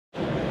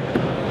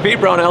Pete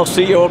Brownells,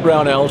 CEO of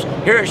Brownells,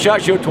 here at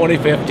SHOT Show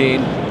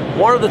 2015.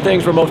 One of the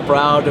things we're most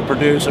proud to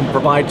produce and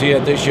provide to you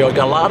at this show,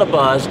 got a lot of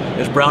buzz,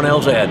 is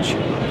Brownells Edge.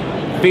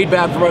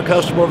 Feedback from our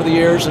customer over the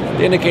years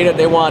indicated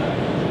they want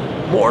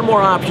more and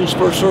more options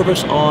for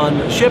service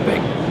on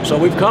shipping. So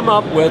we've come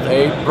up with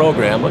a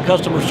program, a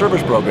customer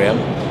service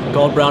program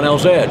called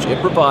Brownells Edge. It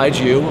provides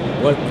you,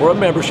 for a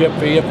membership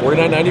fee of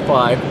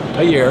 $49.95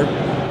 a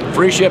year,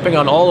 free shipping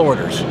on all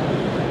orders.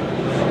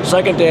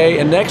 Second day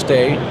and next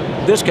day,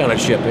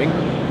 discounted shipping,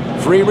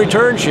 free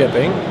return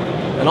shipping,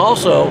 and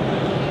also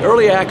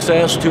early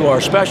access to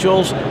our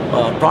specials,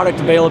 product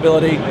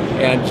availability,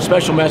 and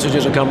special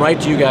messages will come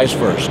right to you guys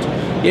first.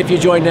 If you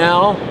join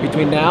now,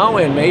 between now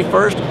and May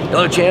 1st,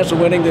 you'll have a chance of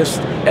winning this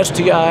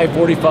STI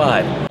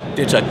 45.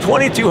 It's a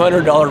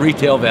 $2,200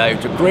 retail value.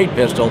 It's a great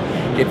pistol.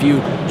 If you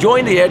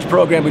join the Edge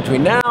program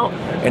between now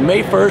and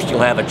May 1st, you'll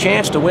have a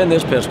chance to win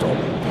this pistol.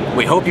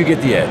 We hope you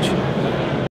get the Edge.